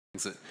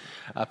things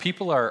that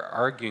people are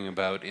arguing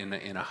about in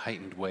a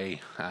heightened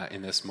way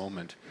in this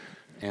moment.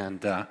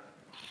 And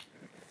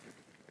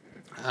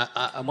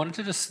I wanted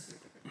to just,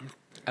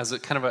 as a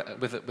kind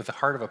of with the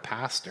heart of a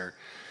pastor,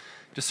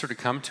 just sort of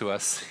come to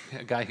us,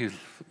 a guy who,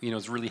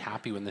 is really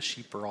happy when the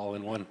sheep are all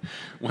in one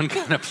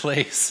kind of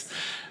place.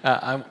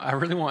 I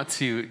really want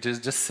to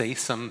just say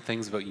some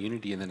things about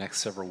unity in the next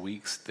several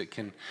weeks that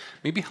can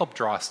maybe help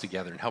draw us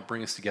together and help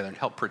bring us together and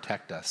help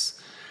protect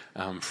us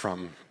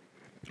from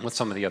what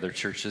some of the other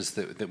churches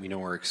that we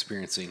know are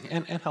experiencing,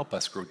 and help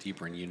us grow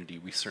deeper in unity.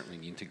 We certainly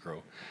need to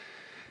grow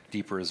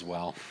deeper as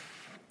well.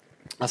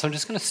 So I'm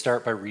just going to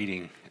start by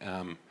reading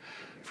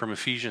from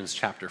Ephesians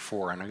chapter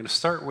 4, and I'm going to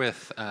start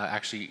with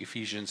actually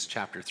Ephesians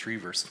chapter 3,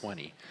 verse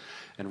 20,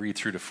 and read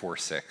through to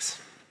 4:6,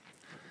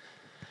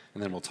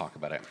 and then we'll talk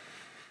about it.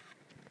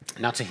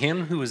 Now to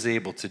him who is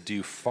able to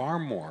do far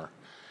more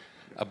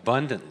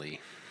abundantly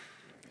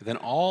than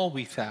all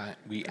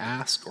we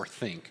ask or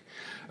think,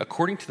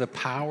 according to the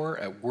power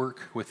at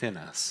work within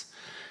us,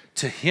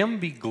 to him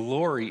be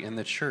glory in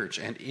the church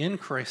and in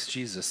Christ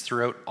Jesus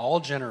throughout all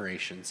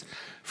generations,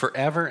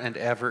 forever and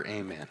ever.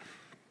 Amen.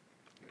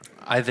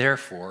 I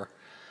therefore,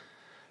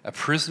 a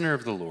prisoner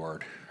of the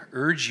Lord,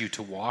 urge you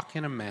to walk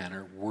in a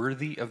manner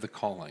worthy of the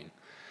calling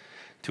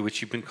to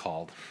which you've been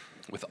called,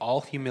 with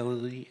all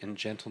humility and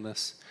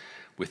gentleness,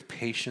 with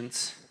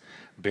patience,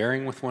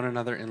 bearing with one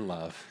another in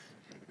love,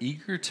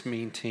 eager to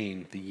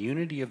maintain the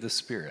unity of the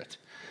Spirit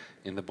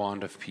in the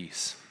bond of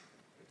peace.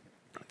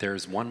 There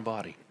is one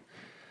body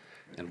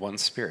and one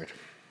Spirit,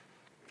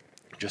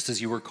 just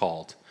as you were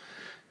called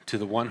to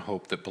the one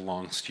hope that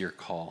belongs to your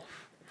call.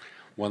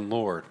 One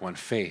Lord, one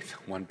faith,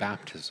 one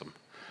baptism,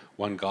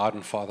 one God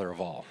and Father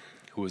of all,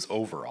 who is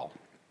over all,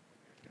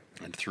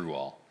 and through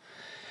all,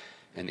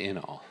 and in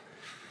all.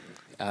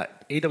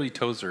 A.W.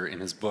 Tozer, in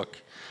his book,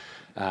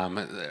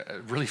 a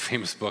really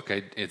famous book,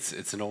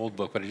 it's an old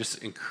book, but I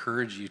just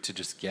encourage you to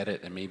just get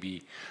it and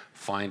maybe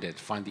find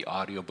the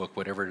audio book,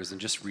 whatever it is,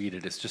 and just read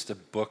it. It's just a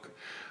book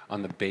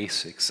on the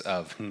basics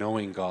of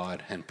knowing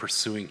God and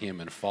pursuing Him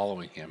and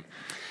following Him.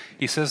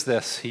 He says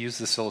this, he used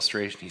this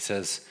illustration, he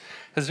says,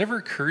 has it ever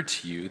occurred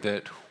to you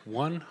that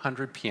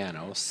 100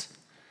 pianos,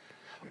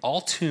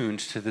 all tuned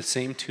to the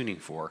same tuning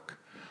fork,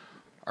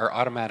 are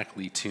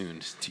automatically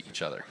tuned to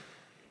each other?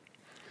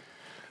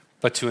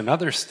 But to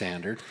another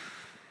standard,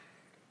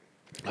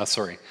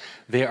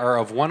 they are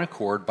of one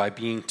accord by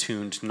being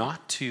tuned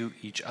not to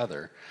each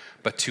other,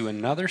 but to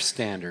another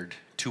standard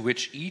to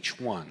which each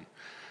one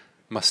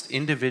must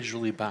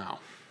individually bow.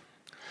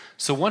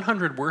 So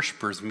 100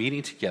 worshipers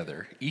meeting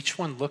together, each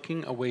one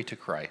looking away to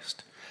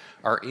Christ,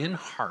 are in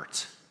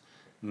heart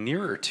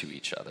nearer to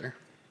each other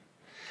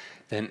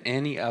than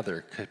any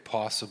other could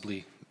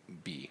possibly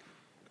be.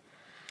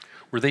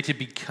 Were they to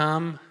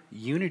become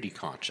unity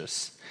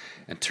conscious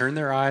and turn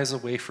their eyes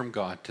away from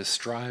God to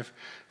strive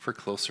for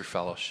closer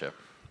fellowship,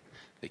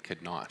 they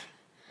could not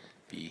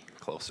be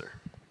closer.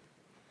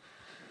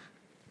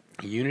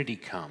 Unity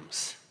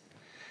comes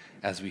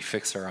as we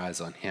fix our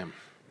eyes on Him.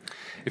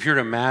 If you were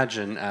to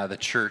imagine the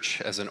church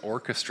as an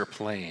orchestra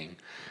playing,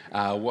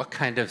 what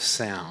kind of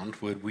sound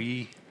would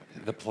we,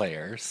 the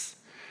players,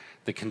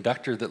 the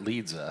conductor that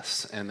leads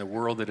us, and the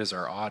world that is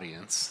our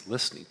audience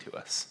listening to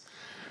us,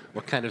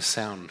 what kind of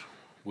sound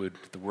would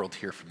the world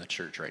hear from the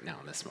church right now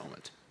in this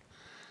moment?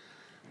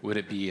 Would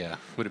it be a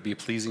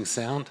pleasing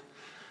sound?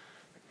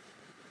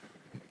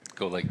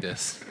 Go like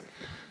this.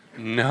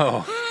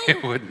 No,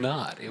 it would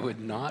not. It would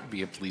not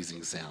be a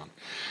pleasing sound.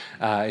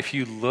 If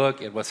you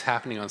look at what's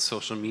happening on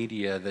social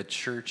media, the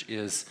church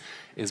is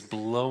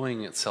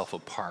blowing itself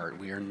apart.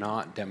 We are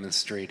not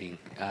demonstrating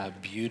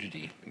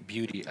beauty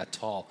at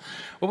all.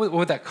 What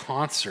would that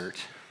concert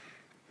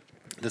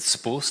that's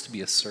supposed to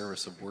be a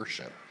service of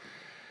worship,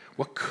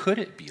 what could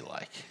it be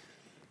like?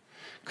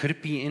 Could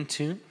it be in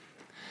tune?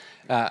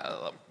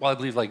 Well, I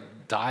believe like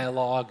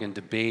dialogue and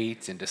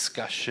debate and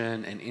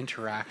discussion and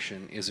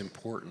interaction is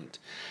important.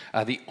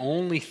 The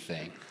only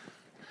thing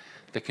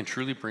that can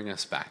truly bring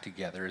us back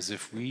together is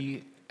if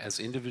we, as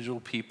individual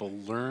people,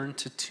 learn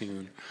to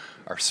tune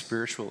our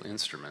spiritual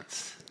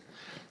instruments,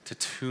 to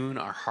tune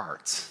our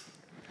hearts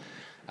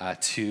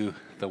to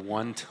the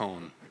one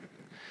tone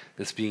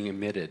that's being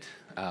emitted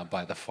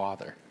by the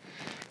Father,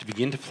 to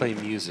begin to play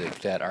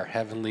music that our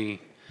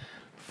Heavenly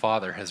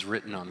Father has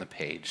written on the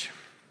page,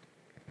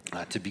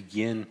 to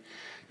begin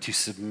to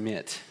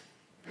submit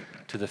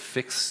to the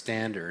fixed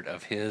standard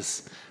of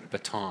His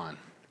baton,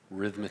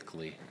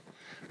 rhythmically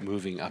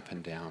moving up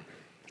and down.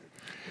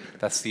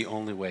 That's the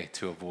only way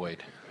to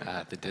avoid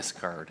the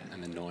discard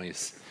and the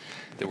noise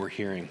that we're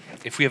hearing.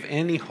 If we have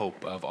any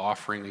hope of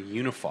offering a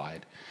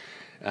unified,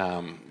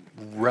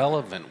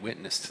 relevant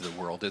witness to the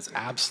world, it's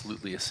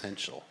absolutely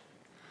essential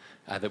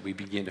that we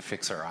begin to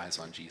fix our eyes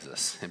on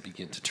Jesus and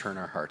begin to turn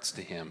our hearts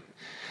to Him.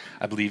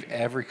 I believe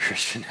every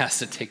Christian has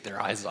to take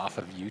their eyes off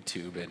of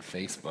YouTube and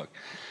Facebook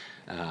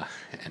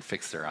and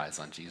fix their eyes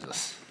on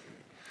Jesus.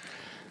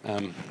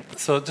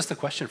 So just a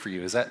question for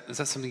you. Is that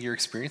something you're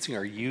experiencing?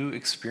 Are you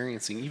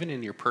experiencing, even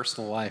in your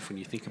personal life, when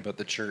you think about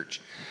the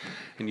church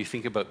and you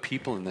think about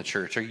people in the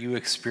church, are you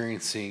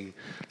experiencing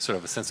sort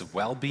of a sense of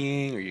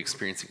well-being? Are you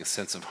experiencing a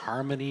sense of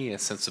harmony, a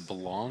sense of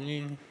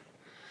belonging?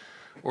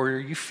 Or are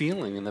you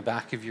feeling in the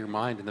back of your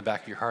mind, in the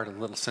back of your heart, a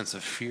little sense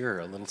of fear,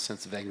 a little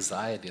sense of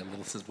anxiety, a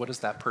little sense, what does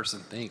that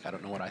person think? I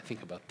don't know what I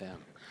think about them.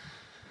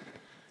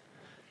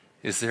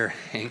 Is there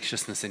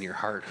anxiousness in your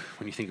heart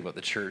when you think about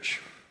the church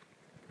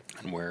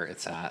and where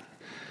it's at?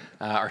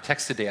 Our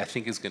text today, I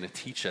think, is going to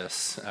teach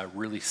us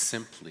really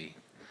simply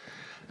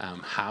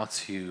how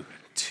to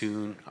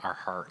tune our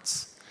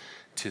hearts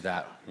to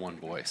that one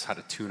voice, how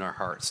to tune our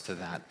hearts to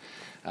that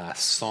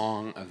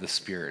song of the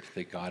Spirit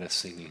that God is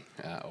singing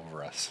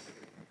over us.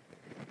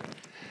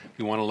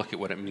 We want to look at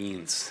what it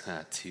means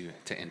to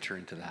enter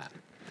into that.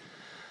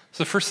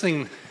 So the first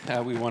thing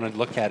we want to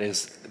look at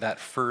is that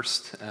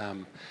first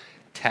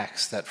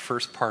text, that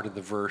first part of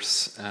the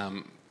verse,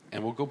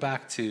 and we'll go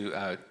back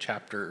to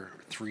chapter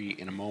 3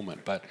 in a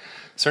moment, but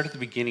start at the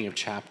beginning of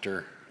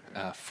chapter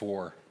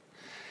 4.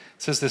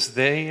 It says this,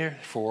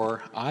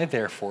 therefore,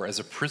 as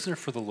a prisoner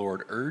for the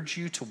Lord, urge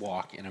you to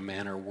walk in a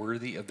manner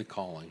worthy of the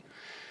calling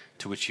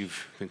to which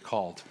you've been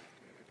called,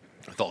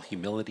 with all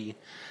humility,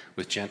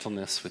 with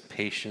gentleness, with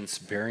patience,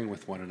 bearing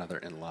with one another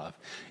in love,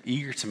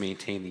 eager to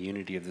maintain the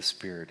unity of the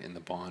Spirit in the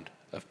bond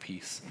of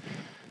peace.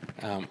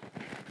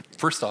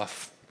 First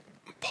off,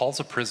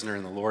 Paul's a prisoner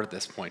in the Lord at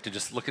this point. To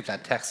just look at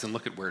that text and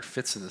look at where it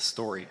fits in the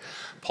story,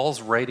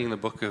 Paul's writing the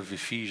book of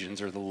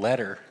Ephesians, or the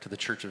letter to the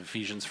church of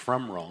Ephesians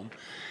from Rome,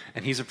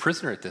 and he's a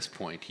prisoner at this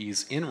point.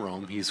 He's in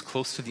Rome. He's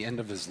close to the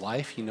end of his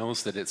life. He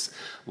knows that it's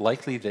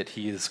likely that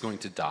he is going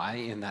to die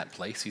in that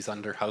place. He's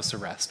under house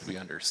arrest, we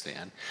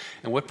understand.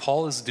 And what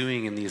Paul is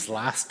doing in these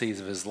last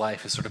days of his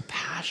life is sort of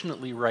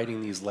passionately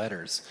writing these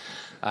letters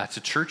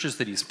to churches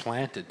that he's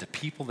planted, to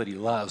people that he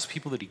loves,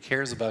 people that he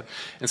cares about,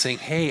 and saying,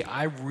 hey,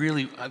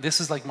 this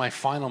is like my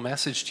final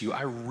message to you.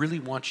 I really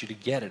want you to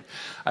get it.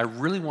 I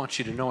really want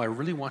you to know. I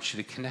really want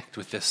you to connect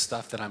with this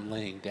stuff that I'm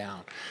laying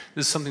down.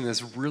 This is something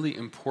that's really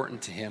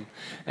important to him.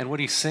 And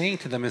what he's saying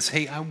to them is,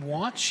 hey, I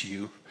want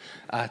you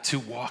to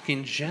walk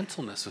in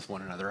gentleness with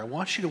one another. I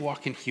want you to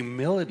walk in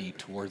humility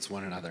towards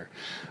one another.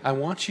 I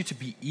want you to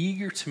be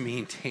eager to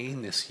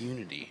maintain this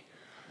unity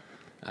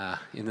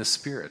in the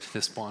Spirit,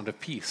 this bond of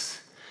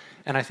peace.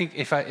 And I think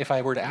if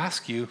I were to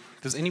ask you,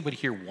 does anybody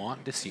here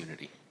want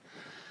disunity?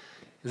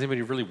 Does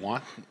anybody really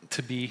want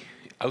to be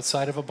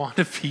outside of a bond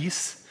of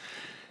peace?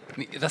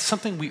 That's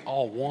something we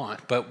all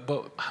want,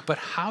 but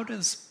how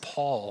does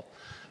Paul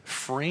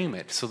frame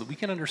it so that we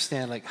can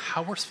understand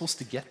how we're supposed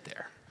to get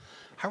there?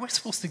 How are we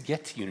supposed to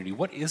get to unity?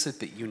 What is it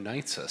that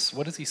unites us?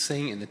 What is he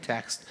saying in the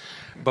text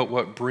about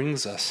what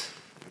brings us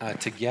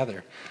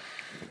together?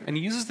 And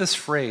he uses this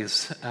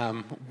phrase,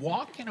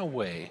 walk in a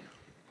way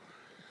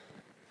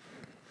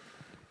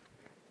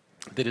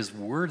that is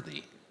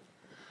worthy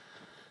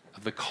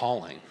of the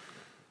calling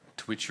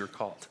to which you're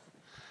called.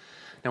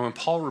 Now, when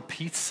Paul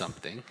repeats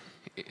something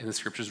in the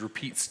scriptures,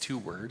 repeats two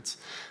words,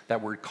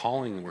 that word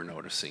calling we're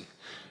noticing.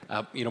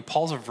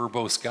 Paul's a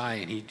verbose guy,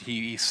 and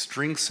he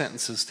strings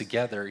sentences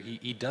together.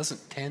 He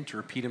doesn't tend to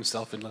repeat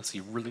himself unless he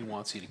really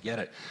wants you to get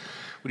it.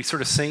 What he's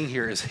sort of saying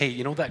here is, hey,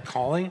 you know that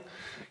calling?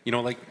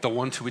 Like the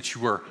one to which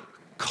you were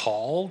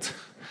called?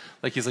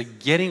 He's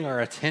getting our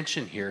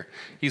attention here.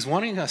 He's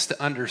wanting us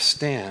to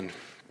understand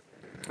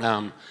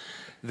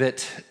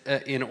that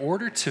in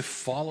order to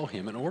follow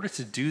him, in order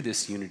to do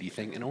this unity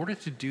thing, in order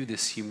to do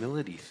this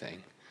humility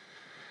thing,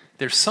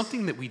 there's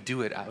something that we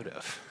do it out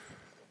of.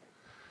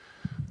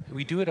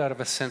 We do it out of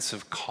a sense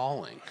of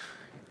calling.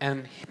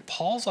 And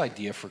Paul's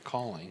idea for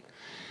calling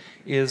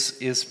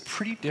is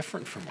pretty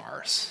different from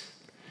ours.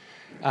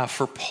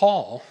 For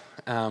Paul,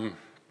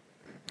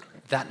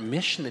 that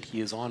mission that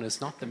he is on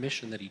is not the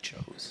mission that he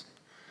chose.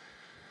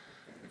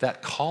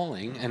 That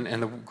calling,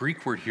 and the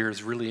Greek word here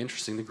is really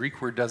interesting. The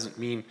Greek word doesn't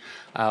mean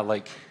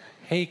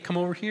hey, come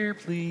over here,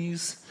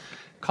 please.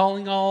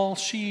 Calling all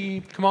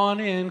sheep, come on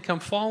in,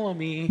 come follow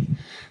me.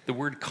 The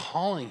word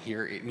calling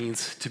here, it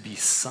means to be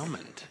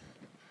summoned.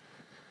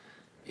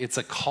 It's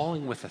a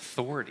calling with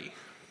authority.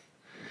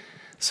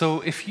 So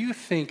if you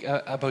think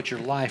about your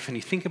life and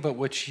you think about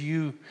what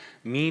you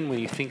mean when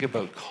you think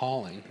about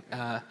calling,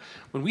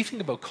 when we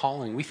think about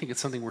calling, we think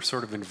it's something we're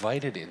sort of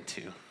invited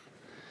into.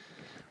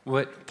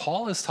 What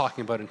Paul is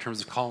talking about in terms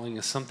of calling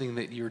is something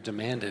that you're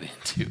demanded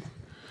into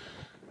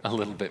a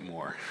little bit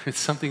more. It's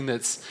something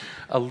that's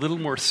a little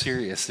more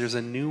serious. There's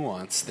a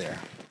nuance there.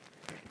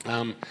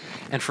 And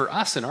for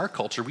us in our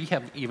culture, we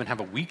even have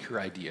a weaker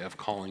idea of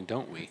calling,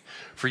 don't we?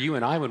 For you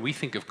and I, when we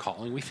think of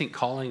calling, we think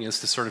calling is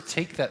to sort of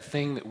take that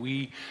thing that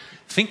we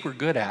think we're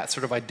good at,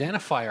 sort of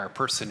identify our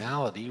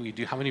personality.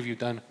 How many of you have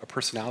done a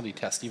personality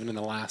test even in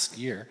the last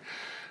year?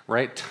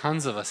 Right?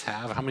 Tons of us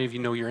have. How many of you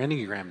know your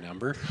Enneagram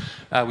number?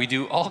 We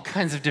do all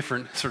kinds of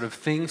different sort of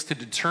things to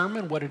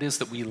determine what it is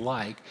that we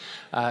like,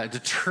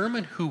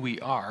 determine who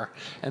we are,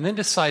 and then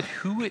decide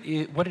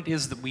what it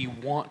is that we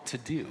want to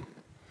do.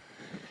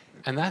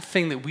 And that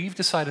thing that we've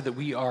decided that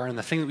we are and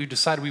the thing that we've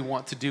decided we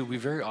want to do, we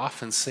very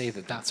often say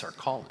that that's our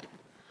calling.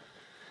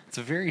 It's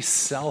a very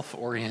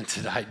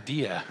self-oriented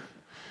idea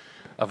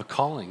of a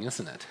calling,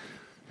 isn't it?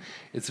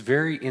 It's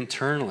very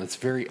internal. It's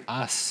very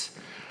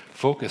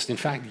us-focused. In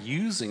fact,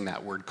 using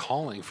that word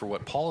calling for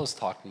what Paul is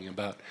talking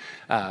about,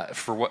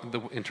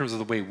 in terms of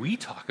the way we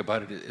talk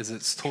about it, is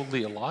it's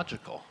totally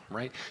illogical,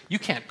 right? You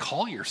can't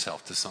call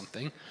yourself to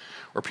something,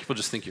 or people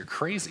just think you're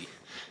crazy.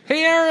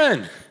 Hey,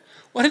 Aaron,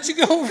 why don't you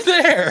go over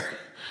there?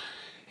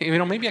 You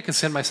know, maybe I could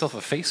send myself a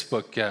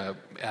Facebook,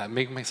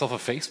 make myself a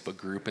Facebook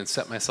group and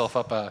set myself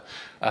up a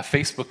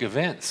Facebook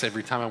events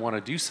every time I want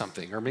to do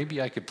something. Or maybe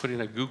I could put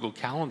in a Google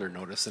Calendar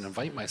notice and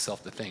invite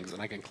myself to things,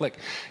 and I can click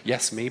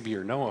yes, maybe,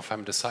 or no if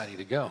I'm deciding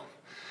to go.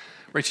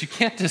 Right? You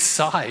can't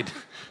decide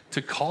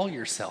to call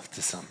yourself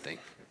to something.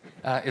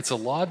 It's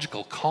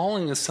illogical.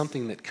 Calling is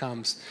something that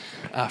comes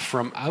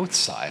from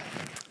outside.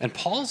 And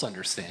Paul's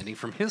understanding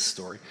from his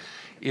story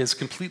is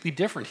completely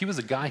different. He was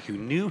a guy who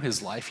knew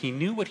his life. He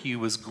knew what he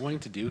was going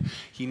to do.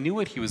 He knew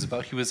what he was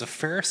about. He was a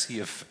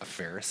Pharisee of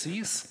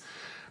Pharisees,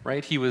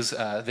 right? He was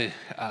a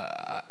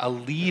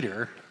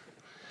leader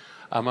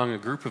among a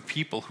group of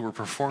people who were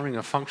performing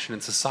a function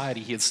in society.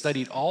 He had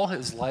studied all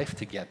his life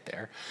to get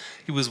there.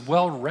 He was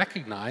well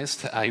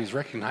recognized. He was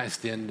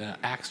recognized in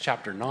Acts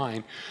chapter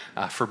 9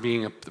 for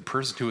being the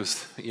person who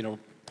was,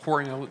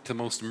 pouring out the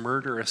most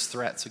murderous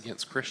threats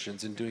against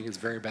Christians and doing his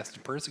very best to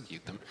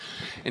persecute them.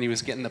 And he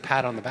was getting the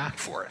pat on the back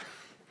for it.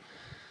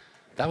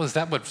 That was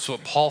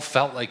what Paul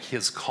felt like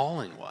his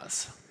calling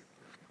was.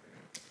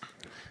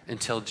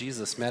 Until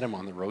Jesus met him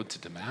on the road to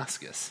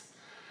Damascus,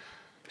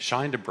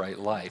 shined a bright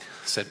light,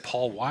 said,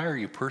 Paul, why are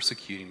you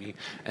persecuting me?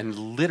 And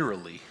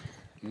literally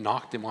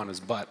knocked him on his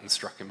butt and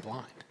struck him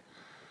blind.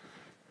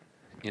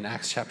 In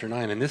Acts chapter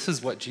 9. And this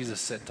is what Jesus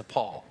said to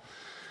Paul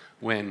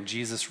when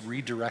Jesus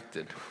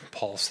redirected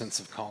Paul's sense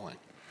of calling.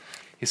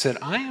 He said,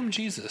 I am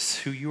Jesus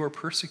who you are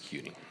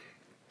persecuting.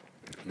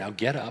 Now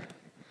get up,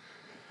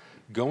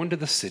 go into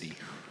the city,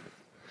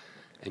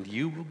 and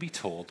you will be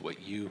told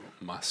what you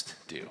must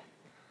do.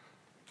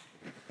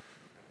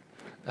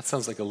 That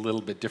sounds like a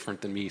little bit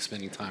different than me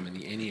spending time in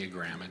the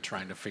Enneagram and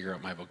trying to figure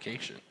out my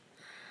vocation.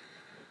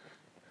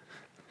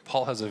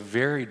 Paul has a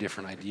very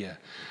different idea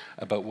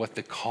about what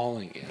the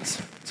calling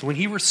is. So when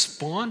he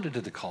responded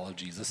to the call of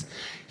Jesus,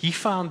 he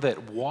found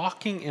that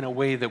walking in a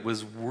way that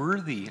was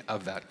worthy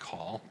of that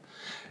call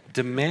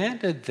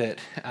demanded that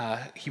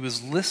he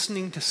was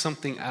listening to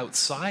something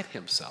outside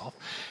himself,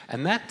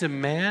 and that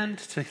demand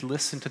to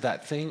listen to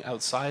that thing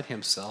outside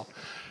himself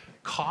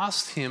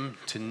caused him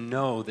to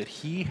know that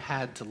he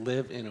had to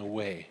live in a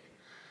way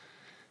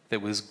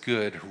that was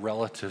good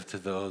relative to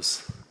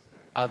those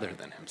other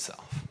than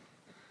himself.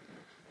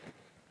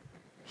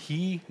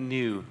 He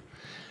knew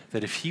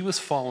that if he was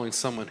following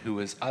someone who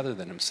was other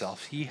than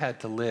himself, he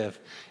had to live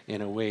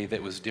in a way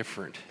that was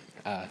different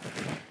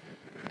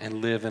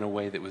and live in a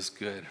way that was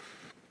good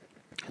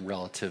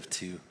relative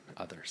to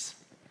others.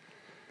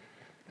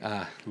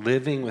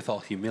 Living with all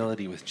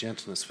humility, with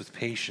gentleness, with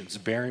patience,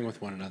 bearing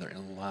with one another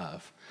in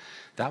love.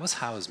 That was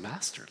how his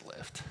master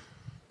lived.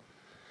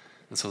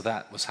 And so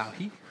that was how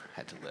he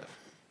had to live.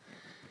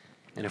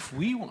 And if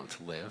we want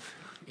to live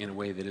in a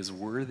way that is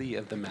worthy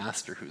of the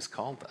master who's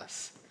called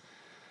us,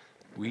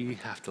 we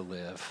have to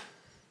live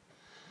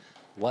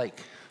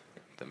like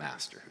the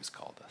master who's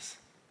called us.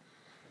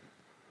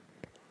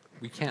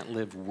 We can't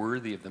live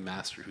worthy of the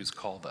master who's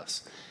called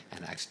us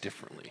and act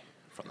differently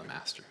from the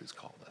master who's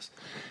called us.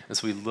 And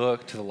so we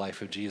look to the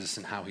life of Jesus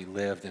and how he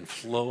lived, and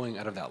flowing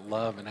out of that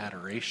love and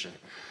adoration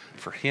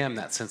for him,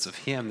 that sense of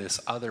him, this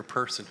other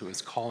person who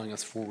is calling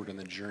us forward in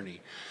the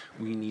journey,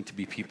 we need to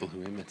be people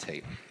who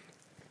imitate.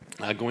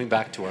 Going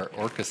back to our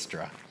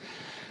orchestra,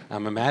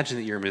 imagine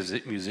that you're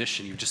a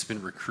musician. You've just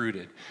been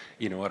recruited,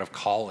 out of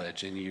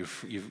college, and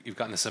you've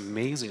gotten this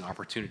amazing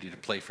opportunity to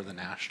play for the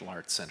National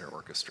Arts Center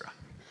Orchestra.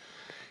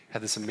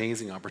 Had this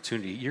amazing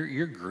opportunity.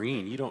 You're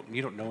green. You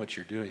don't know what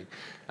you're doing.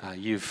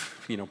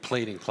 You've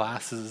played in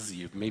classes.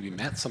 You've maybe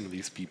met some of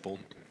these people,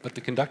 but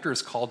the conductor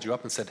has called you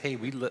up and said, "Hey,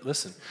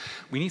 listen.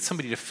 We need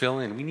somebody to fill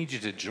in. We need you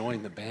to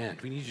join the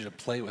band. We need you to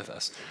play with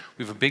us.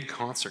 We have a big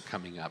concert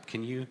coming up.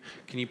 Can you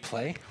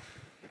play?"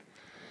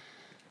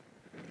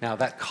 Now,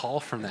 that call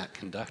from that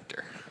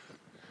conductor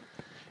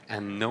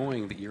and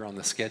knowing that you're on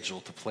the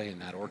schedule to play in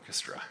that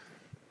orchestra,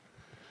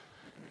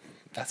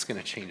 that's going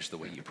to change the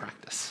way you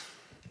practice.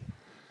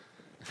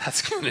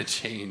 That's going to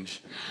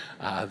change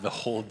the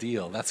whole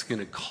deal. That's going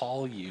to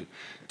call you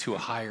to a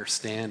higher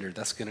standard.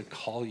 That's going to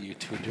call you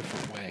to a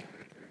different way.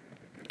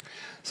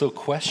 So,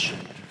 question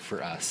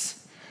for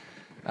us.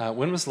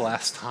 When was the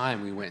last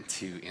time we went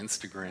to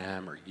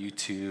Instagram or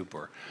YouTube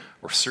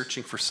or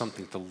searching for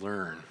something to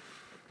learn?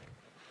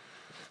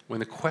 When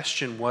the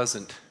question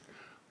wasn't,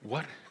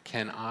 what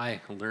can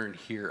I learn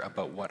here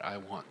about what I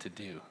want to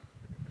do?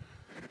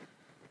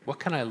 What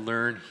can I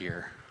learn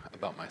here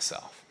about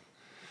myself?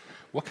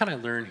 What can I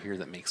learn here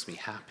that makes me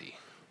happy?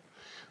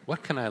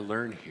 What can I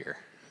learn here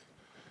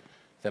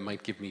that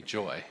might give me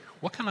joy?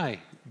 What can I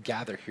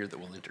gather here that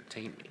will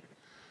entertain me?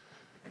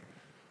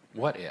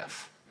 What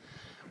if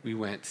we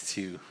went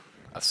to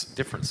a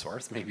different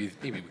source? Maybe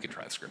we could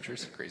try the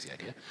scriptures, crazy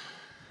idea.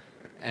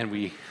 And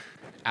we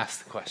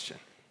asked the question,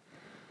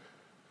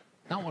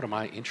 not what am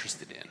I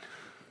interested in,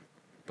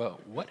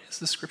 but what is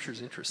the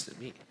scripture's interest in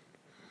me?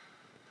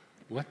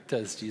 What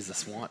does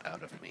Jesus want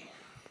out of me?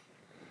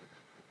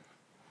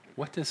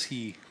 What does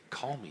he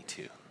call me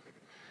to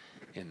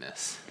in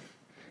this?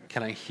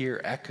 Can I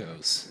hear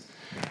echoes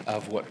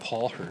of what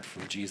Paul heard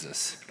from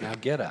Jesus? Now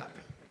get up.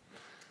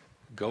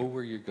 Go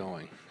where you're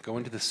going. Go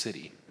into the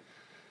city.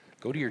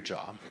 Go to your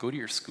job. Go to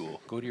your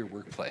school. Go to your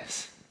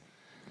workplace.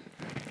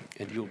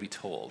 And you'll be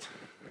told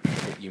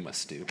what you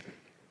must do.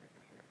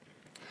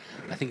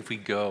 I think if we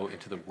go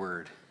into the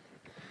Word,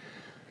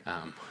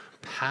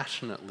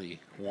 passionately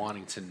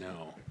wanting to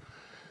know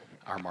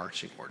our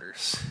marching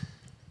orders,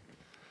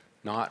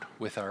 not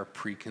with our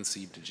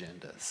preconceived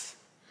agendas,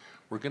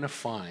 we're going to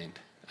find,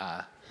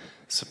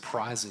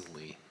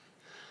 surprisingly,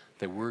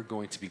 that we're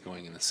going to be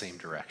going in the same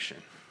direction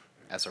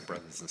as our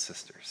brothers and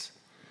sisters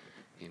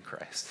in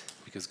Christ,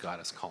 because God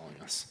is calling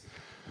us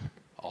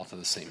all to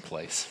the same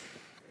place.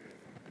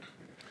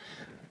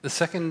 The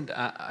second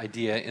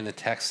idea in the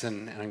text,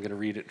 and I'm going to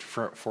read it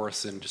for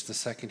us in just a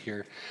second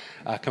here,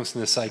 comes from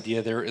this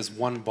idea: there is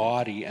one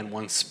body and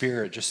one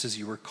spirit, just as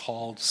you were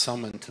called,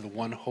 summoned to the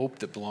one hope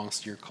that belongs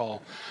to your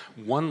call.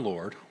 One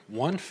Lord,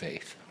 one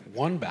faith,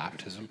 one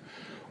baptism,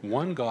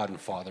 one God and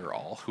Father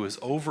all, who is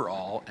over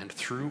all and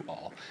through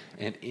all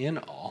and in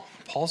all.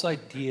 Paul's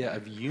idea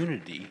of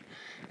unity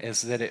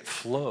is that it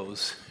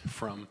flows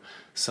from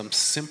some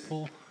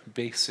simple,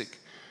 basic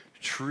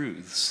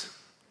truths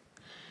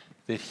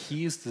that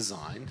he's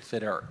designed,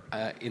 that are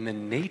in the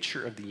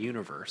nature of the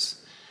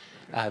universe,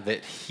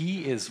 that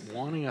he is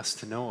wanting us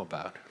to know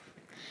about.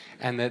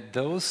 And that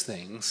those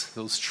things,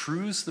 those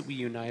truths that we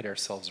unite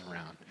ourselves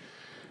around,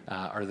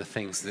 are the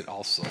things that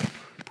also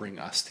bring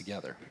us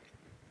together.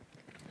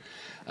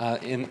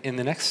 In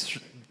the next,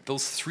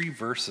 those three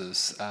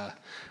verses,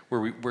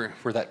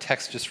 where that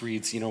text just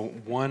reads,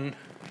 one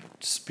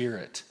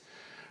Spirit,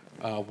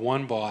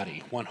 one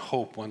body, one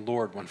hope, one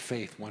Lord, one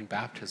faith, one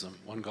baptism,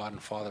 one God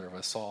and Father of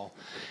us all.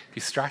 If you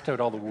extract out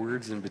all the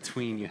words in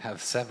between, you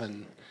have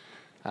seven,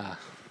 do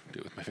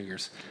it with my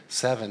fingers,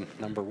 7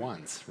 number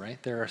ones,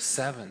 right? There are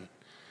 7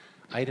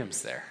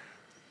 items there.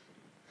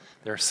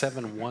 There are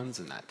 7 ones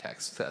in that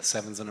text.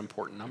 7's an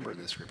important number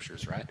in the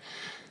scriptures, right?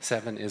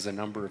 7 is a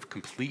number of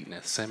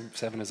completeness.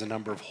 7 is a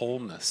number of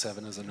wholeness.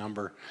 7 is a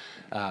number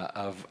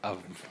of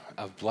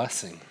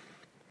blessing.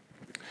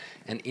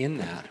 And in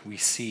that, we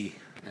see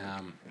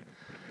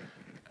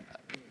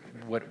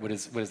what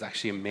is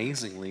actually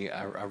amazingly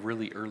a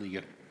really early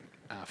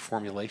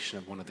formulation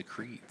of one of the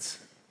creeds,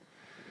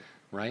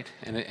 right?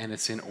 And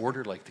it's in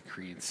order like the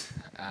creeds.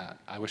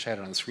 I wish I had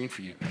it on the screen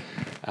for you.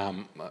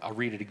 I'll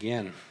read it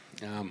again.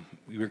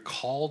 We were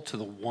called to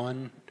the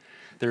one.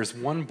 There's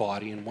one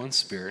body and one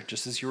Spirit,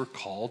 just as you were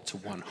called to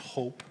one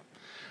hope,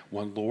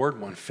 one Lord,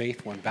 one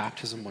faith, one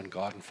baptism, one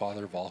God and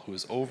Father of all, who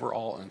is over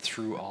all and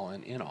through all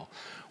and in all.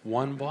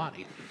 One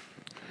body,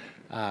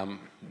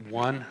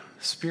 one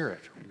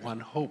Spirit, one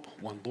hope,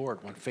 one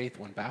Lord, one faith,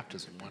 one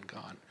baptism, one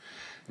God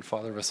and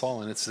Father of us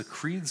all. And it's the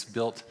creeds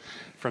built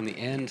from the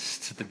end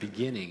to the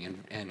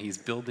beginning, and he's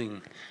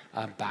building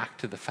back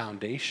to the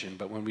foundation.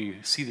 But when we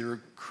see the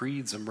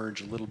creeds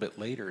emerge a little bit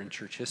later in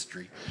church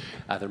history,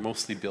 they're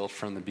mostly built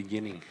from the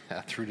beginning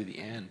through to the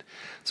end.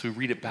 So we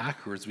read it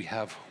backwards, we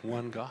have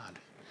one God.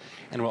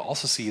 And we'll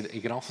also see that you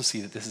can also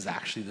see that this is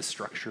actually the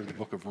structure of the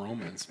book of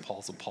Romans,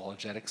 Paul's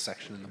apologetic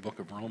section in the book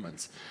of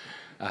Romans.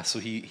 So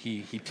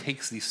he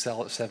takes these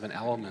 7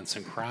 elements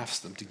and crafts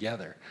them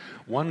together.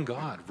 One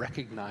God,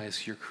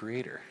 recognize your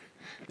Creator.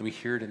 And we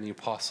hear it in the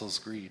Apostles'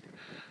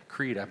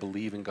 Creed, I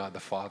believe in God the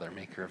Father,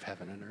 maker of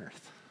heaven and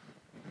earth.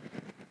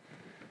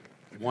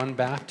 One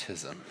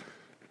baptism.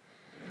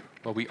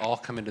 Well, we all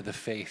come into the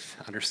faith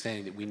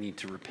understanding that we need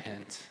to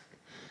repent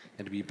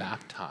and to be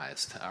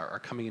baptized. Our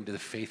coming into the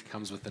faith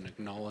comes with an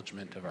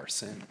acknowledgement of our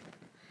sin.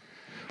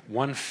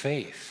 One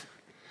faith.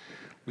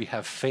 We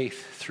have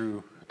faith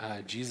through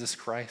Jesus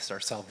Christ, our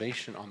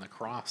salvation on the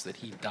cross, that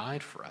he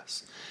died for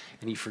us,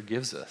 and he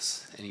forgives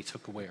us, and he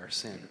took away our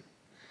sin.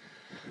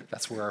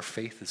 That's where our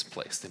faith is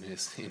placed,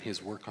 in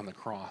his work on the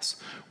cross.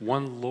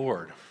 One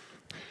Lord.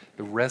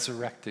 The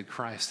resurrected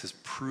Christ has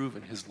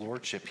proven his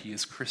lordship. He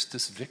is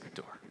Christus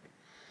Victor.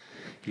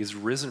 He has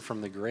risen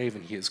from the grave,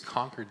 and he has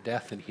conquered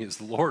death, and he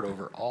is Lord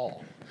over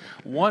all.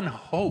 One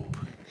hope.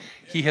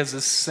 He has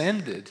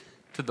ascended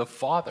to the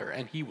Father,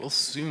 and he will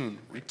soon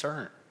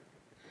return.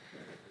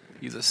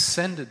 He's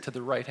ascended to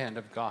the right hand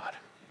of God.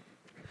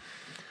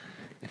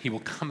 And he will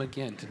come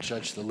again to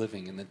judge the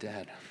living and the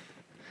dead,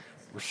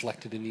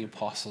 reflected in the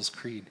Apostles'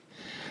 Creed.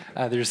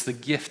 There's the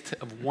gift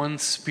of one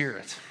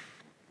Spirit,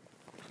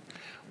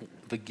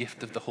 the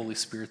gift of the Holy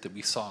Spirit that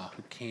we saw,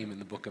 who came in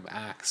the book of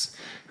Acts,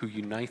 who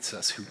unites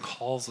us, who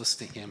calls us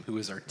to him, who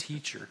is our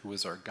teacher, who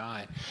is our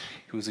guide,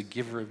 who is a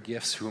giver of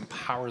gifts, who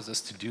empowers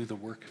us to do the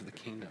work of the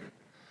kingdom.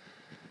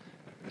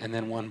 And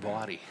then one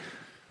body.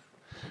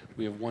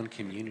 We have one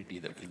community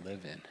that we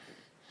live in.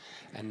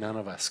 And none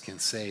of us can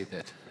say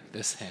that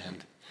this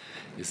hand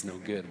is no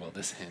good while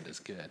this hand is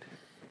good.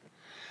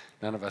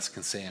 None of us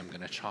can say, I'm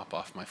going to chop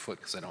off my foot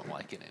because I don't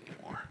like it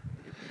anymore.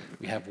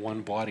 We have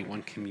one body,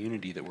 one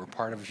community that we're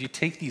part of. If you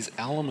take these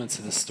elements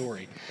of the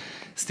story,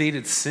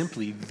 stated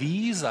simply,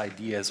 these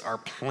ideas are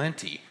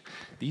plenty.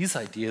 These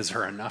ideas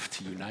are enough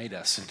to unite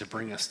us and to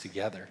bring us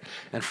together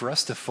and for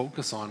us to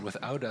focus on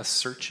without us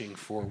searching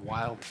for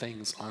wild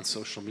things on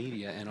social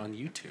media and on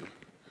YouTube.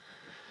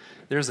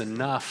 There's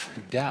enough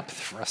depth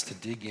for us to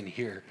dig in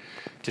here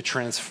to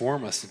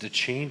transform us and to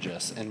change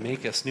us and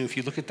make us new. If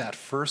you look at that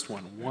first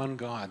one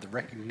God, the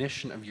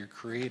recognition of your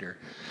Creator,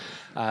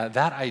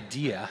 that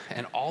idea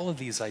and all of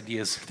these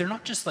ideas, they're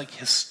not just like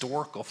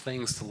historical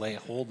things to lay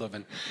hold of.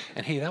 And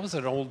hey, that was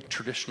an old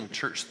traditional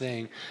church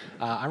thing.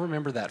 I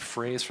remember that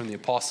phrase from the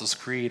Apostles'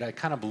 Creed. I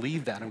kind of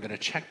believe that. I'm going to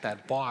check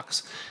that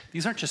box.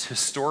 These aren't just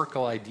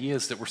historical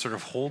ideas that we're sort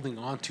of holding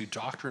on to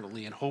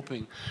doctrinally and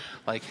hoping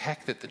like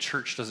heck that the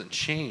church doesn't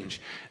change.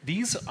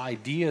 These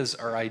ideas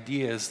are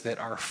ideas that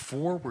are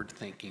forward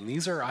thinking.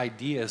 These are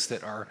ideas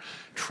that are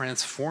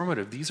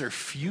transformative. These are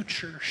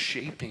future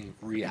shaping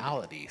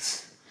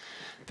realities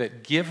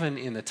that, given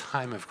in the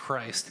time of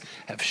Christ,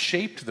 have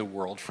shaped the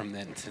world from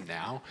then to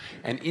now,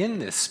 and in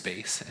this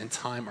space and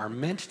time are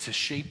meant to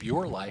shape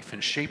your life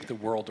and shape the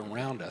world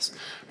around us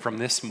from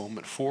this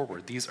moment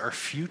forward. These are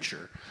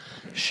future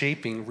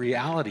shaping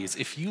realities.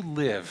 If you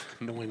live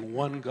knowing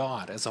one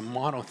God as a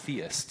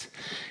monotheist,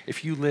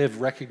 if you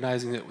live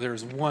recognizing that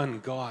there's one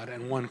God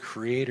and one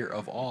creator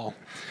of all,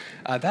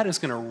 that is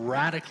going to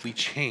radically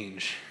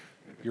change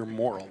your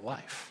moral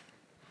life.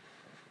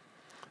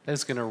 That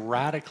is going to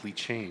radically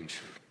change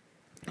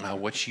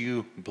what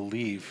you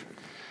believe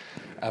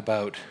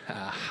about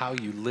how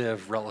you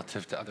live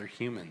relative to other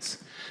humans.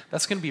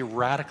 That's going to be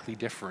radically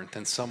different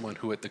than someone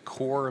who at the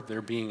core of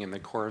their being and the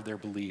core of their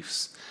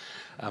beliefs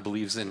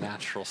believes in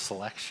natural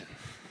selection,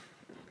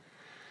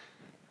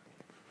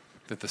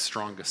 that the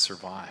strongest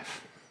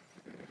survive,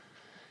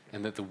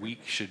 and that the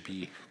weak should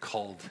be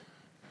culled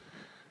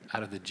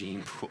out of the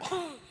gene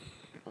pool,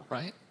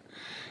 right?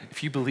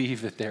 If you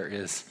believe that there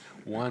is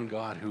one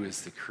God who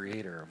is the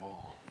creator of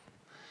all,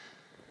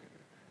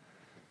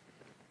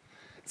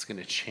 it's going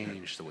to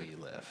change the way you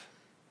live.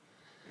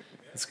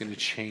 It's going to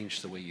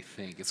change the way you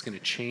think. It's going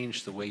to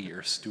change the way you're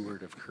a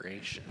steward of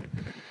creation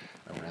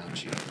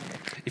around you.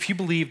 If you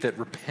believe that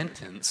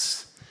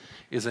repentance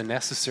is a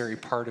necessary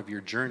part of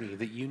your journey,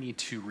 that you need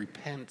to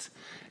repent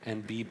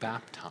and be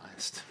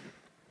baptized,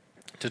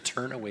 to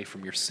turn away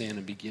from your sin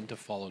and begin to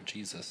follow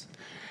Jesus,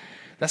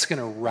 that's going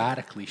to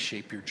radically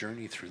shape your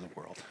journey through the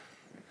world.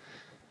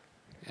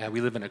 And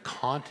we live in a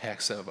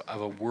context of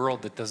a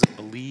world that doesn't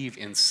believe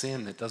in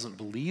sin, that doesn't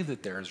believe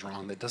that there is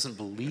wrong, that doesn't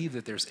believe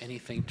that there's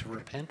anything to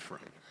repent from.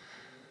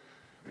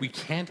 We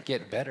can't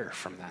get better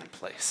from that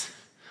place.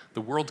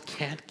 The world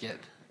can't get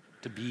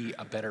to be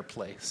a better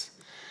place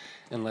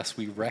unless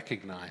we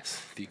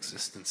recognize the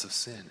existence of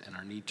sin and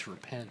our need to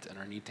repent and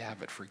our need to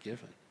have it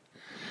forgiven.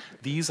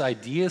 These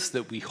ideas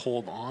that we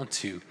hold on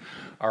to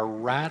are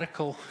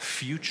radical,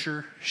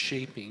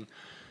 future-shaping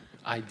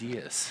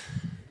ideas.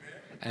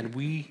 And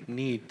we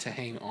need to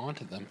hang on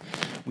to them.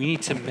 We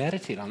need to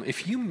meditate on them.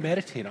 If you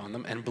meditate on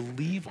them and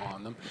believe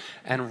on them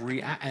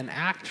and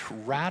act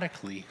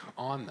radically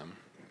on them,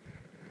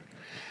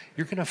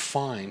 you're going to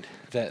find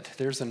that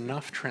there's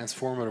enough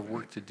transformative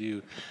work to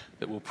do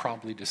that will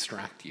probably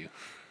distract you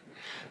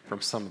from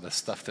some of the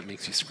stuff that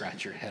makes you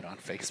scratch your head on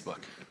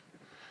Facebook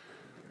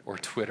or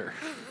Twitter,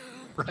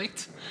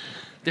 right?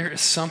 There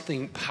is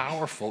something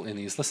powerful in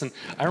these. Listen,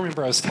 I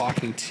remember I was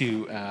talking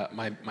to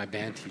my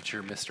band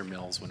teacher, Mr.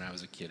 Mills, when I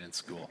was a kid in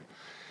school.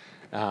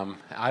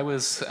 I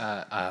was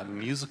a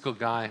musical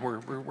guy.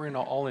 We're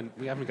all in.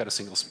 We haven't got a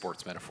single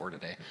sports metaphor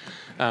today.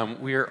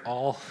 We are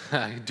all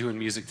doing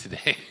music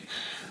today.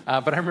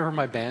 But I remember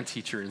my band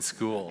teacher in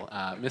school,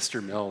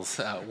 Mr.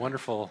 Mills,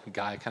 wonderful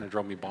guy, kind of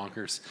drove me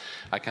bonkers.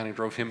 I kind of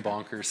drove him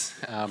bonkers.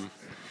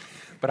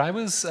 But I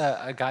was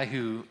a guy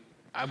who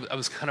I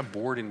was kind of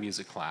bored in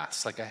music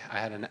class. Like I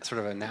had sort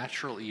of a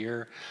natural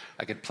ear.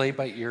 I could play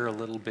by ear a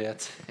little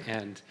bit,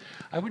 and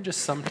I would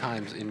just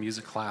sometimes in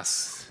music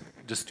class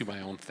just do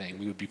my own thing.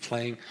 We would be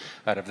playing.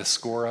 I'd have the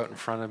score out in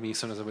front of me.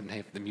 Sometimes I wouldn't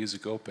have the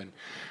music open,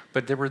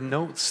 but there were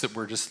notes that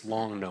were just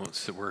long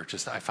notes that were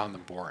just, I found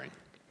them boring.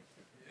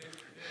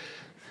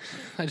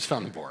 I just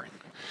found them boring.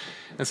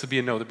 And so it'd be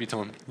a note that'd be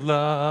tone,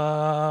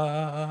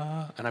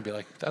 la, and I'd be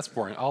like, that's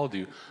boring. I'll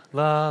do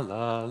la,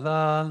 la,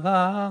 la,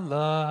 la,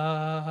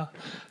 la.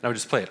 And I would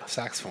just play it,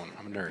 saxophone.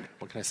 I'm a nerd.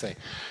 What can I say?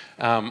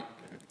 And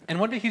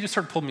one day he just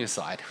sort of pulled me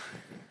aside.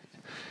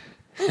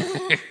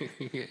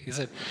 He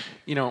said,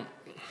 you know,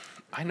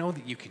 I know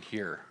that you can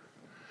hear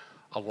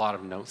a lot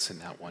of notes in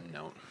that one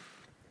note,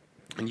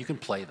 and you can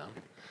play them,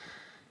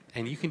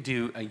 and you can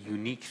do a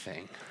unique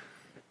thing,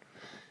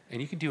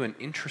 and you can do an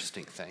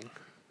interesting thing,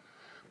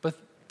 but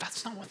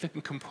that's not what the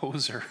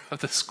composer of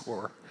the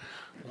score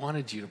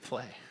wanted you to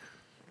play.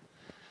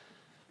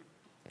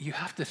 You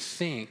have to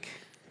think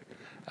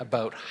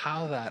about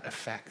how that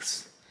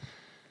affects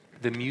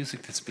the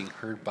music that's being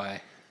heard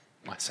by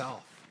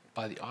myself,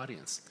 by the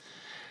audience.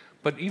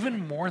 But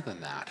even more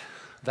than that,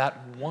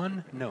 that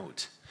one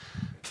note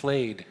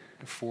played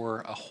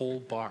for a whole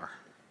bar.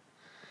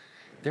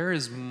 There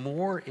is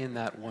more in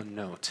that one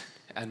note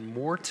and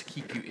more to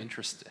keep you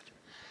interested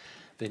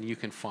than you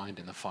can find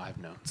in the 5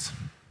 notes.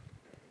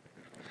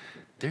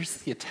 There's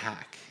the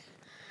attack.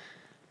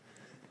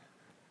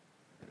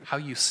 How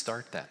you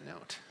start that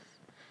note.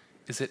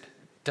 Is it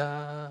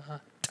da,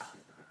 da,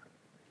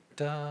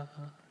 da,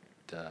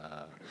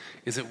 da?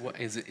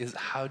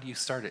 How do you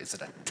start it? Is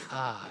it a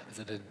ta? Is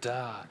it a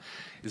da?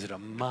 Is it a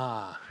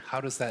ma?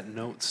 How does that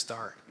note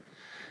start?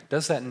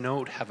 Does that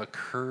note have a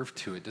curve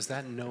to it? Does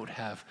that note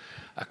have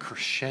a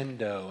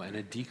crescendo and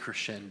a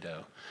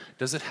decrescendo?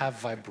 Does it have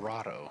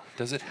vibrato?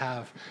 Does it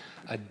have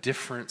a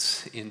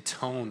difference in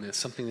tone? That's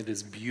something that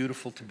is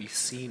beautiful to be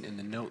seen in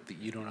the note that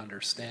you don't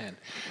understand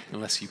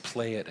unless you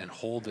play it and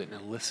hold it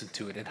and listen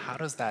to it. And how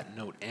does that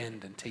note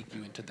end and take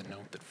you into the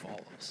note that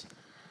follows?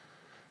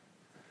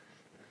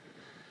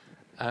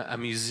 A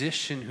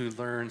musician who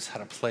learns how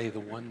to play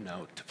the one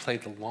note, to play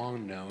the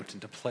long note,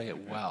 and to play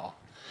it well,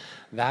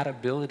 that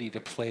ability to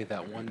play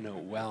that one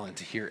note well and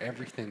to hear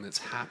everything that's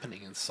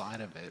happening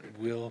inside of it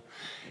will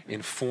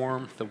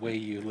inform the way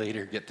you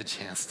later get the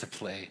chance to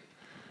play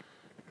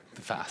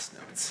the fast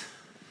notes.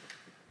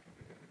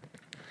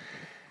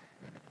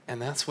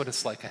 And that's what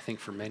it's like, I think,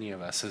 for many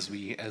of us as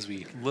we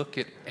look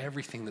at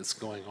everything that's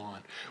going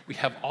on. We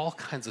have all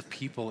kinds of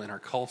people in our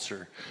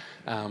culture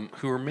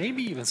who are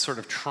maybe even sort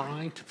of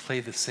trying to play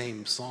the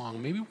same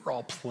song. Maybe we're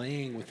all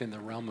playing within the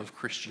realm of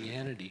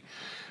Christianity,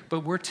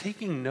 but we're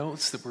taking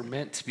notes that were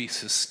meant to be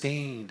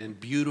sustained and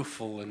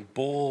beautiful and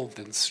bold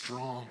and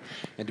strong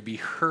and to be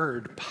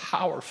heard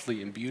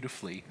powerfully and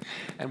beautifully.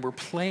 And we're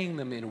playing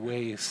them in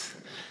ways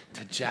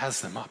to jazz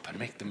them up and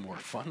make them more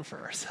fun for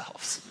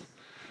ourselves.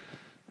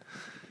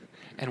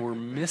 And we're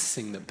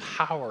missing the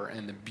power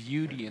and the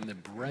beauty and the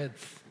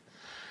breadth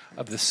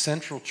of the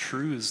central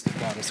truths that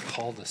God has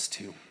called us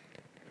to.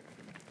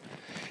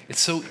 It's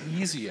so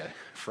easy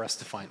for us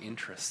to find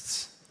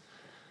interests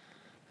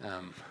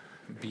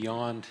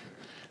beyond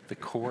the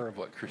core of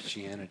what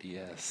Christianity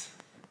is.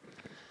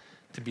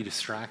 To be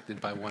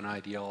distracted by one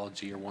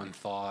ideology or one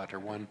thought or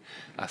one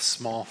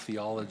small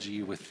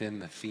theology within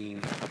the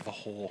theme of the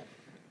whole.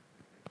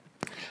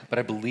 But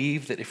I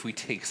believe that if we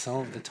take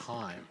some of the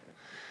time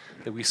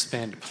that we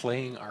spend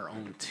playing our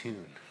own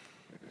tune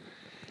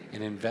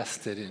and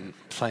invested in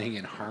playing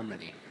in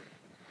harmony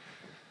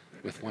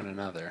with one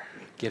another,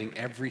 getting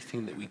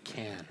everything that we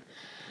can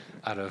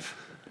out of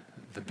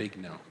the big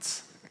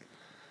notes,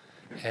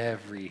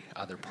 every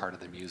other part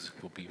of the music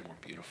will be more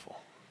beautiful.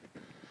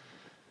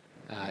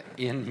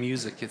 In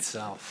music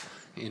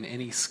itself, in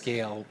any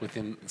scale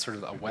within sort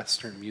of a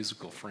Western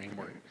musical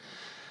framework,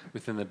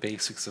 within the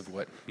basics of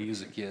what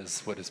music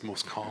is, what is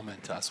most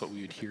common to us, what we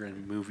would hear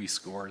in movie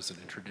scores and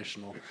in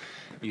traditional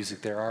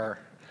music. There are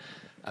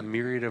a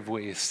myriad of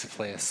ways to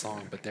play a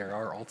song, but there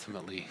are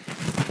ultimately,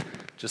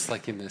 just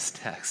like in this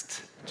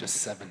text, just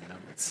 7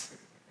 notes.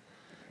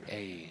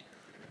 A,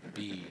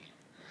 B,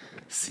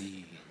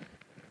 C,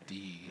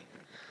 D,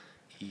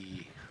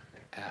 E,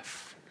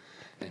 F,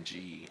 and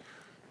G,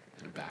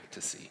 and back to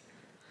C.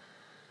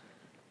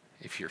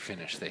 If you're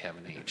finished, they have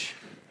an H.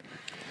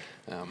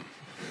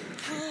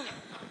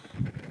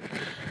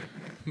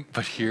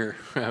 But here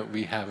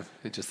we have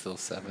just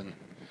those 7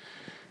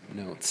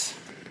 notes.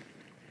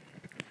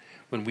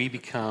 When we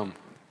become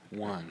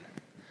one,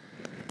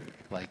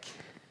 like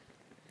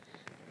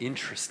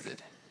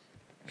interested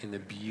in the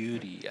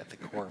beauty at the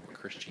core of what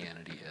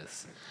Christianity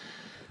is,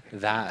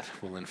 that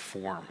will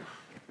inform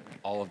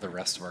all of the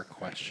rest of our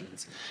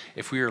questions.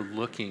 If we are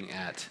looking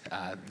at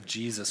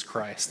Jesus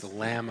Christ, the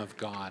Lamb of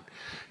God,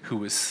 who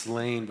was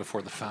slain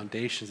before the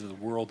foundations of the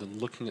world,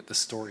 and looking at the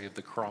story of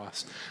the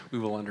cross, we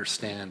will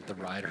understand the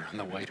rider on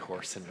the white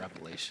horse in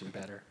Revelation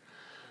better.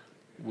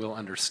 We'll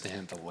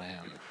understand the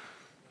Lamb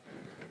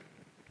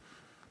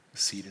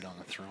seated on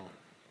the throne.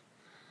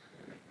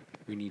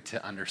 We need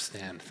to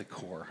understand the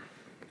core.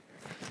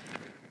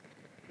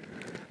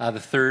 The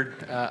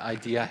third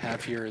idea I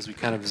have here, as we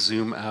kind of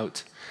zoom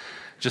out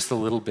just a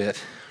little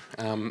bit,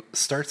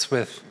 starts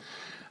with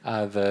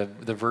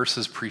the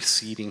verses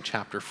preceding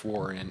chapter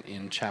 4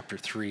 in chapter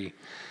 3. It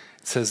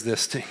says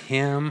this: "To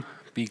him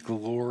be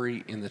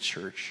glory in the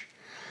church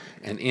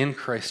and in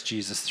Christ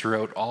Jesus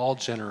throughout all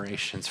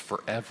generations,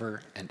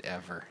 forever and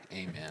ever.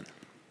 Amen.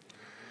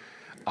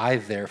 I,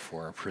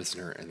 therefore, a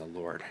prisoner in the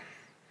Lord,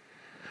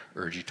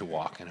 urge you to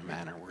walk in a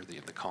manner worthy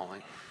of the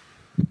calling."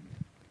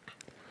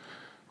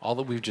 All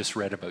that we've just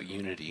read about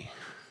unity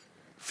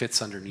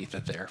fits underneath a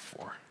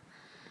therefore.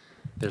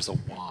 There's a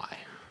why.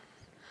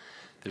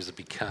 There's a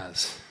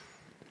because.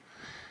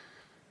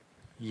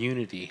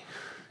 Unity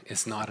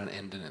is not an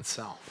end in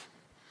itself.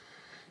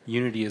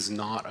 Unity is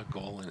not a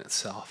goal in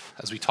itself.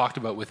 As we talked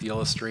about with the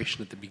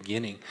illustration at the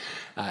beginning,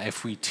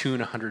 if we tune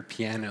 100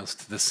 pianos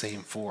to the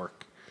same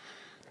fork,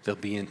 they'll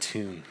be in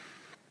tune.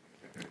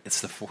 It's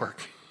the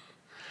fork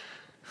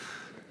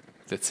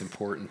that's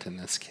important in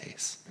this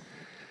case.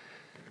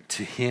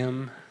 To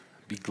him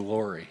be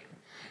glory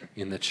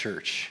in the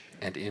church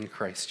and in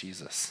Christ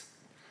Jesus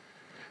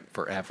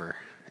forever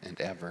and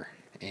ever.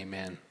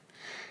 Amen.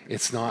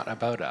 It's not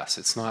about us.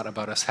 It's not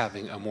about us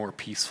having a more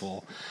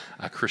peaceful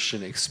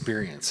Christian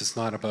experience. It's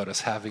not about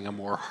us having a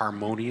more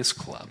harmonious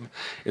club.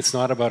 It's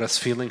not about us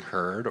feeling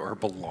heard or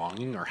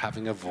belonging or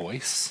having a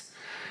voice.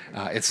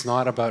 It's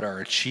not about our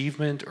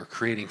achievement or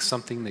creating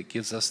something that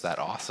gives us that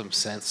awesome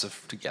sense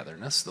of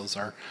togetherness. Those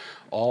are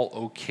all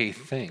okay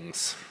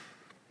things.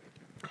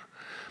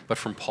 But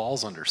from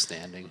Paul's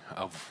understanding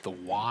of the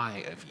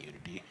why of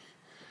unity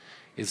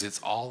is it's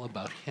all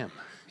about him.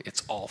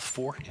 It's all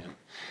for him.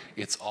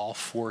 It's all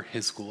for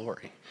his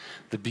glory.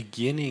 The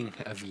beginning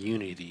of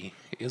unity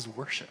is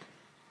worship.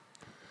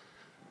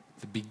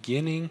 The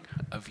beginning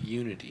of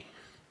unity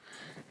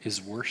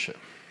is worship.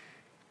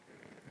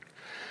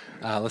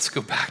 Let's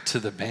go back to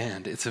the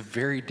band. It's a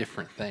very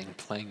different thing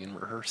playing in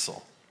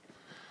rehearsal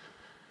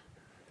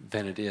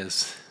than it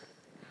is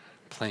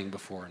playing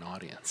before an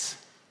audience.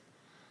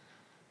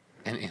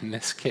 And in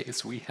this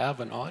case, we have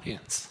an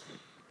audience.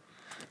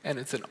 And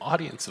it's an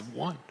audience of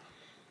one.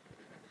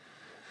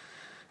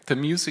 The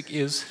music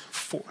is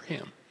for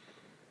him.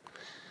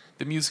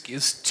 The music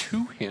is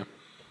to him.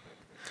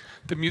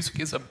 The music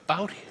is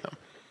about him.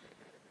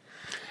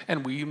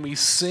 And when we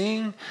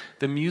sing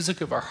the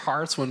music of our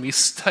hearts, when we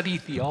study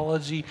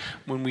theology,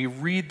 when we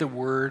read the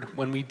word,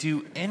 when we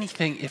do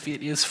anything, if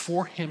it is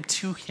for him,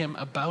 to him,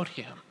 about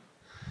him,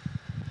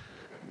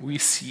 we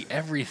see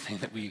everything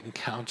that we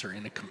encounter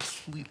in a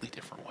completely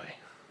different way.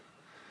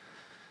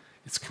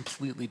 It's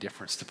completely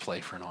different to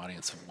play for an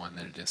audience of one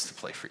than it is to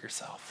play for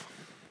yourself.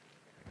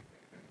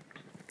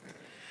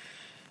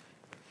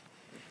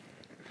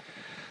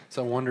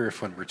 So I wonder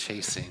if when we're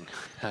chasing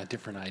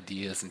different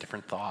ideas and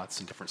different thoughts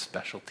and different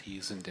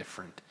specialties and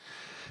different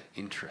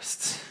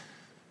interests,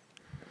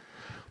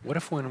 what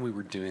if when we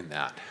were doing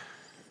that,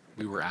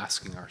 we were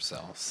asking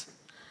ourselves,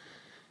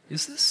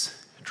 is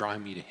this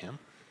drawing me to him?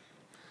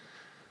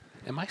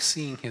 Am I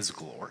seeing his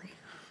glory?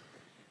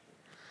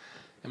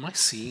 Am I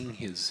seeing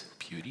his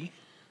beauty?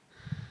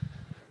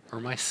 Or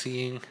am I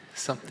seeing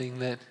something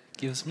that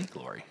gives me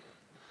glory?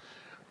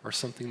 Or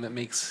something that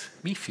makes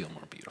me feel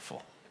more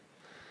beautiful?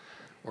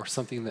 Or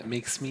something that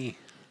makes me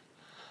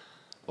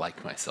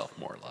like myself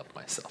more, love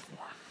myself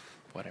more,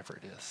 whatever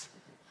it is?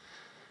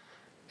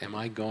 Am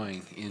I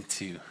going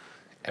into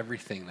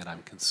everything that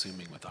I'm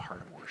consuming with a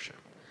heart of worship,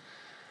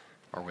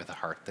 or with a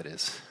heart that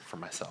is for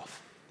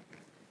myself?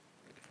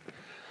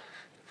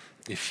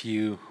 If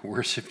you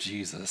worship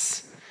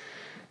Jesus,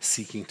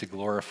 seeking to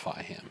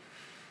glorify him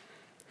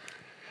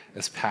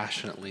as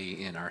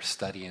passionately in our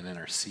study and in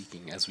our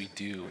seeking as we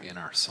do in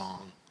our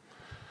song,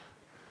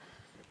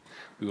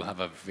 we will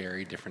have a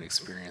very different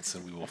experience,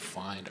 and we will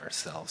find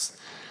ourselves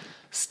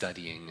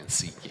studying and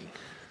seeking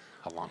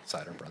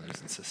alongside our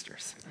brothers and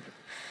sisters.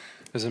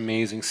 There's an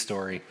amazing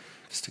story,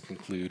 just to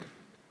conclude,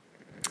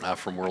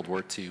 from World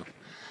War II.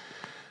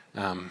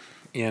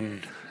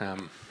 In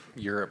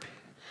Europe,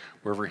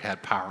 wherever he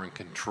had power and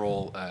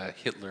control,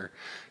 Hitler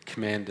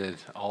commanded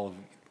all of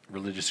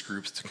religious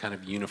groups to kind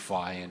of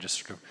unify and just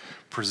sort of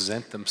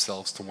present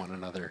themselves to one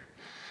another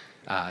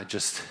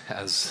just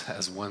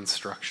as one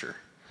structure.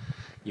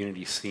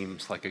 Unity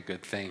seems like a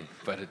good thing,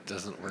 but it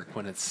doesn't work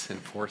when it's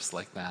enforced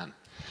like that.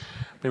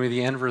 But anyway,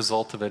 the end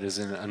result of it is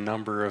in a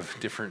number of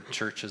different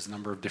churches, a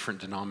number of different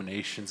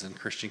denominations and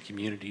Christian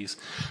communities.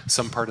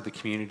 Some part of the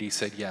community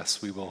said,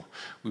 yes, we will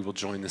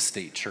join the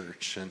state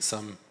church. And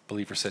some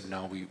believers said,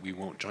 no, we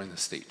won't join the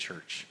state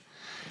church.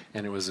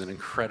 And it was an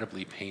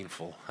incredibly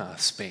painful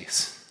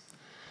space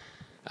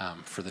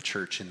for the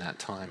church in that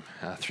time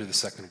through the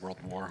Second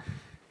World War.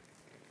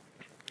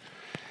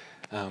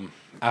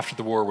 After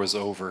the war was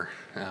over,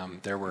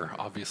 there were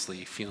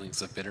obviously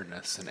feelings of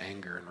bitterness and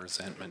anger and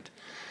resentment.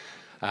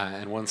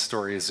 And one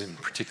story is in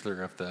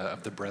particular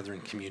of the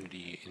Brethren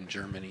community in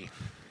Germany.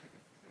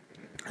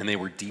 And they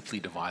were deeply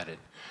divided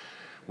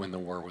when the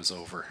war was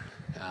over.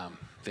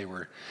 They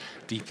were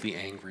deeply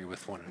angry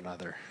with one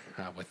another,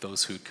 with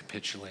those who had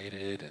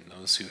capitulated and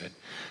those who had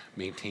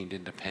maintained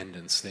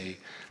independence. They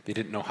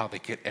didn't know how they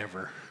could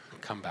ever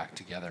come back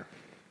together.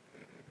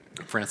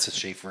 Francis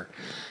Schaeffer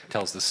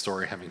tells this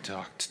story, having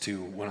talked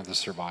to one of the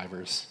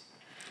survivors.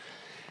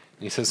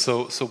 And he says,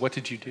 so what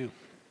did you do?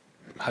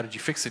 How did you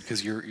fix it?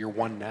 Because you're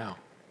one now.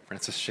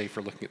 Francis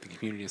Schaeffer, looking at the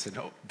community, said,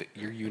 no,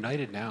 you're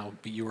united now,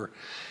 but you were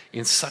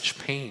in such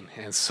pain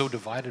and so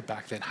divided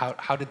back then.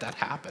 How did that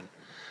happen?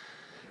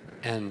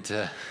 And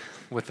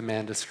what the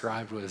man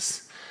described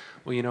was,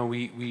 well,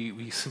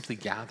 we simply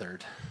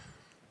gathered.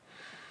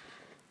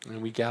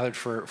 And we gathered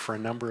for a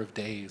number of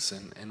days,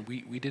 and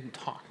we didn't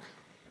talk.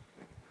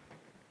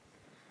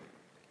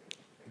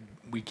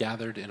 We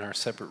gathered in our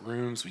separate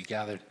rooms. We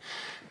gathered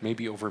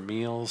maybe over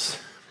meals,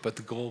 but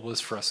the goal was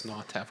for us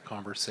not to have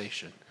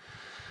conversation,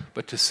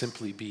 but to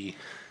simply be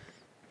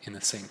in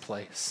the same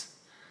place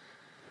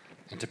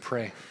and to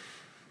pray.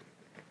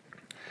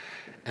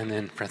 And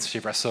then Francis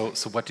Schaeffer, so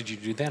what did you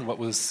do then?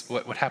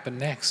 What happened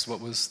next?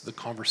 What was the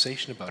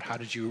conversation about? How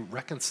did you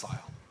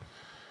reconcile?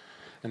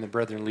 And the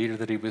brethren leader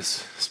that he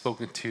was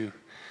spoken to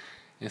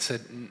And he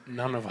said,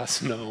 none of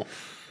us know.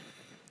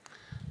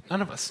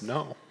 None of us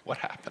know what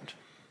happened.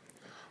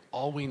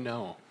 All we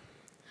know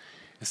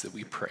is that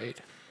we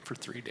prayed for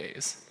 3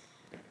 days.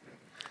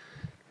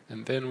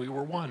 And then we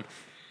were one.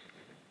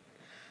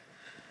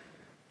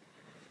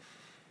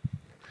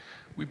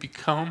 We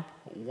become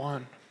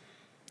one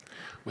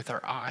with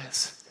our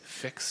eyes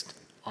fixed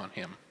on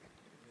him.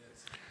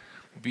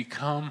 We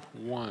become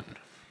one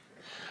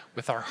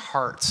with our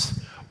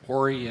hearts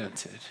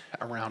oriented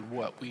around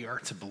what we are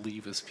to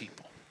believe as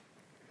people.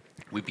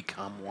 We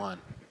become one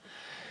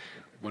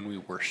when we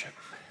worship.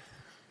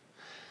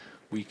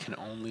 We can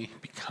only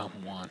become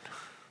one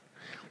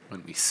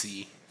when we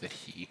see that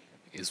he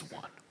is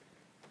one.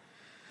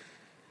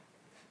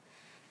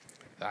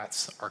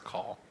 That's our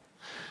call.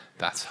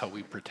 That's how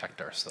we protect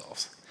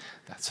ourselves.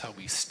 That's how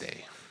we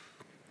stay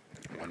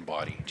one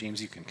body.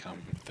 James, you can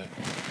come with the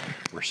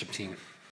worship team.